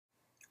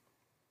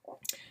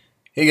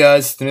Hey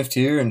guys, Thnift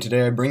here, and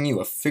today I bring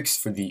you a fix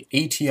for the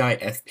ATI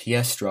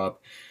FPS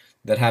drop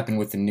that happened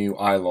with the new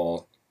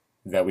iLol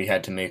that we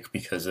had to make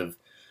because of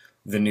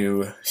the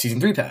new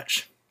Season 3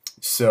 patch.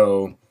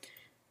 So,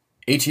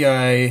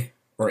 ATI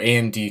or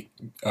AMD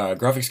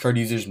graphics card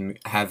users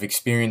have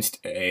experienced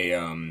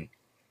a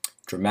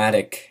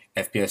dramatic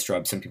FPS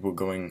drop, some people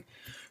going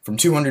from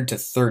 200 to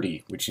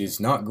 30, which is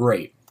not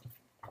great.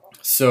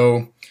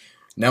 So,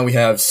 now we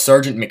have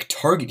Seargent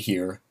McTarget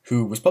here,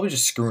 who was probably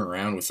just screwing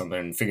around with something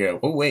and figured out,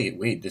 oh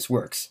wait, this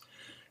works.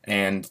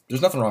 And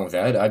there's nothing wrong with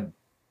that.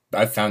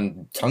 I've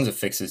found tons of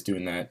fixes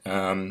doing that.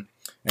 And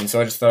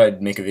so I just thought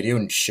I'd make a video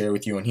and share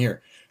with you on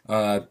here.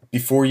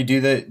 Before you do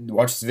that,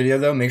 watch this video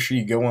though, make sure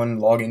you go on,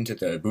 log into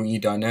the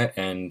boonyi.net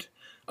and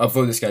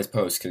upvote this guy's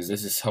post, because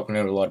this is helping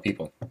out a lot of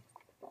people.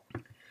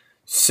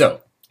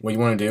 So, what you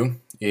want to do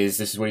is,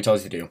 this is what he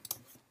tells you to do.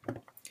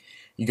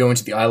 You go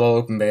into the iLol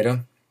open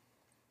beta,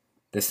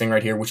 this thing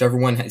right here, whichever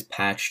one has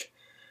patched.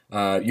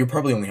 You'll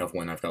probably only have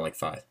one. I've got like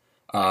 5.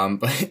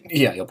 But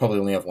yeah, you'll probably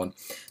only have one.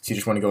 So you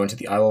just want to go into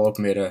the iLol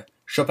open beta,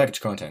 show package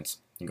contents.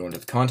 You go into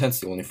the contents,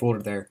 the only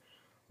folder there.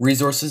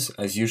 Resources,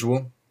 as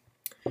usual.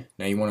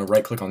 Now you want to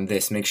right click on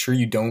this. Make sure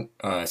you don't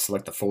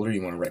select the folder.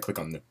 You want to right click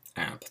on the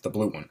app, the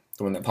blue one,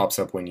 the one that pops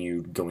up when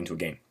you go into a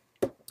game.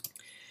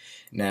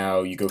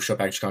 Now you go show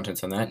package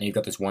contents on that, and you've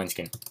got this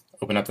wineskin.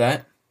 Open up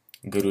that,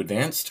 go to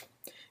advanced,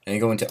 and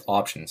you go into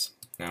options.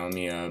 Now let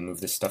me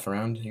move this stuff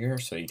around here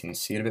so you can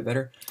see it a bit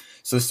better.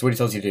 So this is what he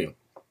tells you to do.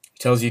 He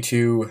tells you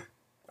to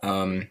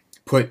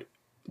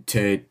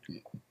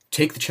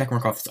take the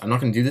checkmark off. I'm not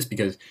going to do this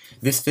because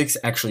this fix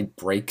actually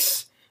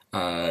breaks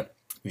the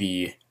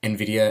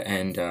NVIDIA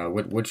and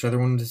which other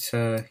one does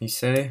he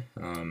say?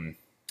 An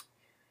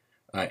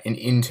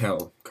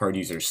Intel card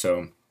user.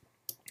 So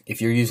if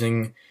you're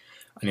using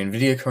an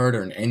NVIDIA card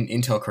or an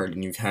Intel card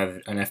and you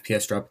have an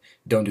FPS drop,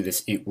 don't do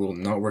this. It will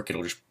not work.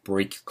 It'll just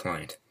break your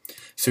client.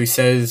 So he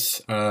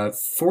says,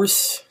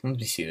 force, let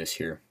me see this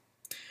here.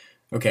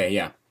 Okay,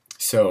 yeah.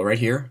 So right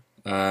here,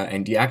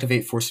 and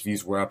deactivate force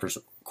views wrappers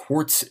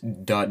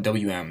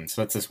quartz.wm.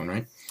 So that's this one,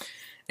 right?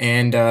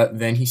 And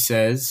then he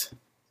says,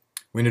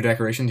 window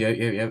decorations.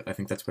 Yeah. I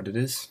think that's what it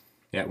is.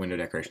 Yeah, window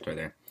decorations right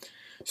there.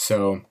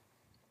 So,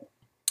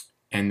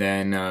 and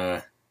then,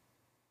 where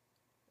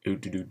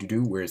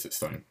is it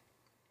starting?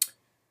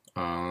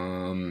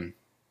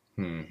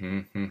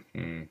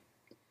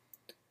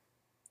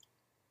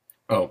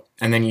 Oh,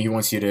 and then he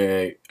wants you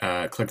to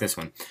click this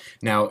one.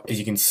 Now, as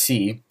you can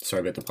see, sorry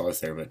about the pause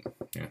there, but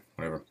yeah,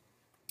 whatever.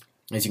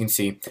 As you can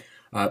see,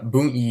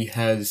 boonyi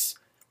has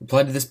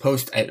replied to this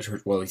post.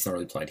 Well, he's not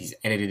really replied. He's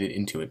edited it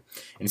into it.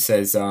 And it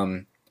says,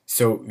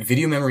 so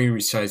video memory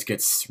size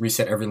gets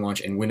reset every launch,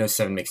 and Windows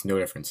 7 makes no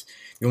difference.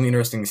 The only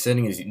interesting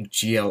setting is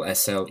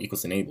GLSL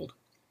equals enabled.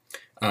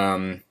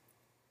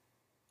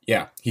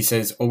 Yeah, he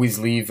says always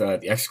leave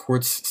the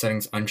X-Quartz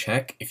settings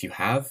unchecked if you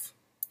have.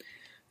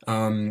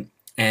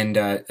 And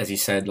as he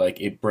said, like,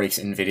 it breaks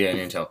NVIDIA and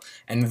Intel.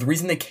 And the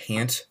reason they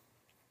can't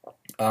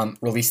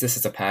release this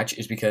as a patch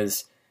is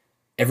because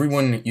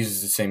everyone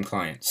uses the same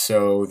client.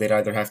 So they'd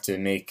either have to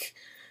make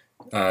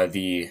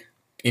the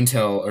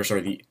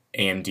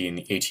AMD and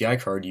the ATI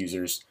card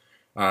users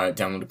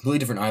download a completely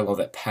different iLol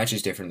that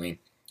patches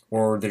differently,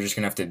 or they're just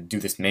going to have to do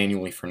this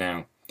manually for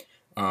now.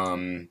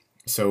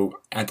 So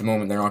at the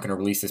moment, they're not going to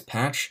release this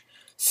patch.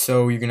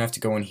 So you're going to have to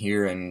go in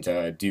here and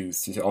do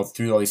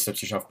through all these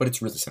steps yourself, but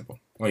it's really simple.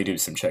 All you do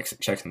is some checks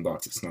and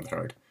boxes. It's not that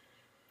hard.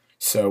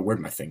 So where'd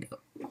my thing go?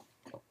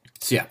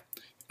 So yeah,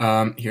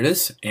 here it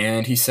is.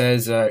 And he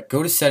says,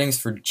 go to settings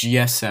for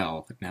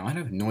GSL. Now, I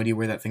have no idea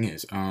where that thing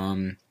is.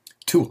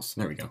 Tools.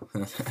 There we go.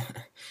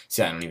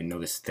 See, I don't even know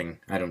this thing.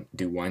 I don't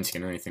do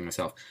wineskin or anything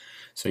myself.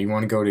 So you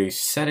want to go to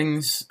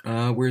settings.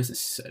 Where's the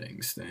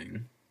settings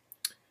thing?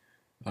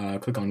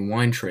 Click on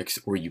wine tricks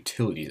or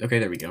utilities. Okay,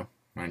 there we go.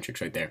 Wine tricks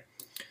right there.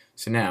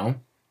 So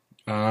now,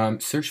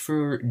 search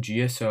for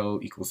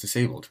GSL equals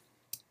disabled.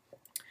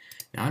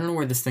 Now, I don't know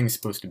where this thing is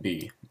supposed to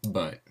be,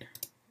 but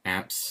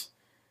apps,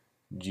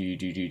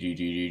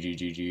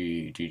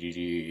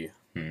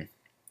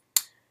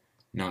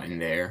 not in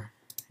there.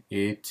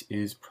 It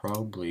is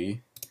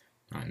probably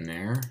not in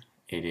there.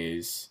 It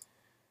is,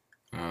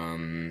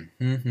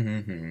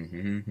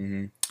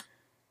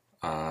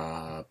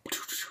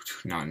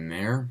 not in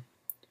there.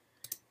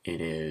 It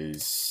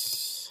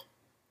is,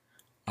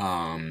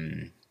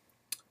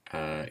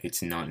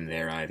 it's not in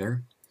there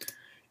either.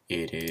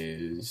 It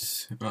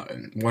is,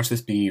 watch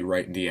this be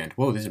right at the end.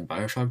 Whoa, this is a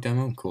Bioshock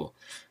demo? Cool.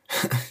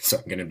 So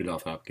I'm getting a bit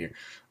off topic here.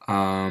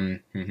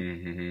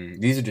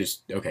 These are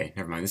just, okay,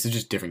 never mind. This is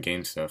just different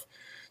game stuff.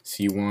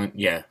 So you want,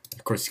 yeah,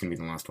 of course it's going to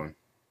be the last one.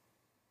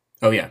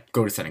 Oh yeah,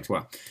 go to settings.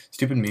 Wow,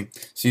 stupid me.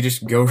 So you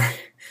just go,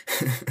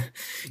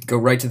 go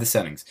right to the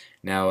settings.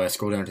 Now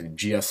scroll down to the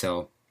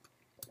GSL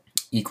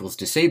equals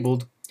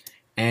disabled,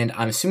 and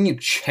I'm assuming you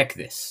check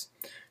this.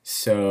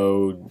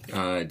 So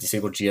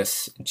disable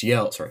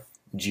GLSL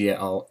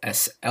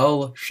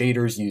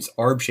shaders use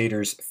ARB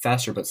shaders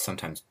faster, but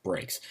sometimes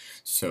breaks.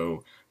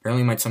 So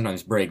Apparently, it might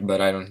sometimes break,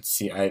 but I don't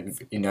see. I've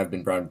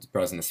been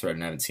browsing this thread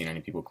and I haven't seen any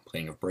people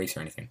complaining of breaks or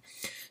anything.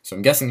 So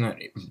I'm guessing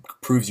that it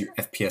improves your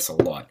FPS a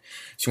lot.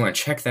 So you want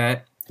to check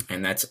that,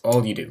 and that's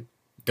all you do.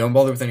 Don't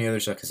bother with any other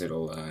stuff because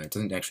it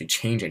doesn't actually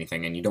change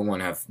anything, and you don't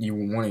want to have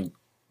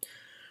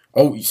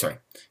Oh, sorry.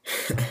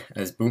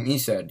 As Bootme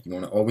said, you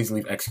want to always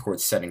leave Xcord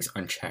settings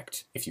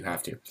unchecked if you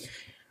have to,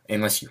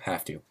 unless you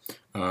have to.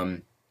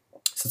 So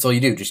that's all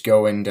you do. Just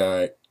go and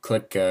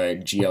click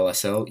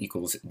GLSL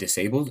equals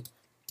disabled.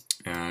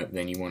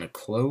 Then you want to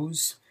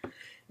close,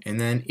 and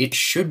then it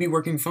should be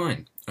working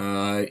fine.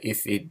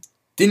 If it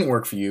didn't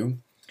work for you,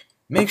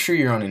 make sure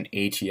you're on an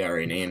ATI or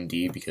an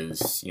AMD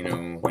because, you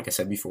know, like I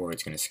said before,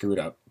 it's going to screw it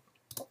up.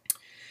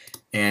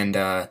 And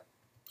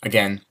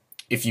again,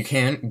 if you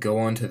can, go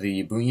on to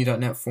the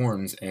bootme.net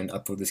forums and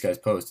upvote this guy's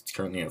post. It's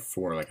currently at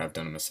 4, like I've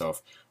done it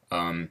myself.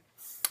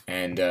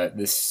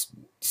 This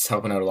is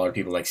helping out a lot of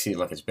people. Like, see,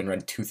 look, it's been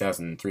read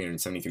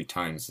 2,373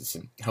 times. It's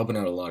helping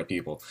out a lot of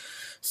people.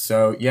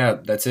 So, yeah,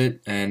 that's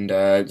it. And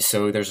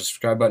so there's a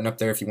subscribe button up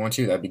there if you want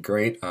to. That'd be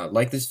great.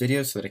 Like this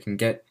video so that it can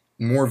get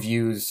more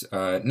views,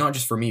 not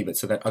just for me, but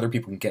so that other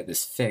people can get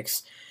this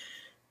fix.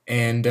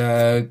 And,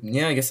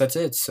 yeah, I guess that's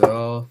it. So,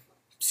 I'll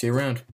see you around.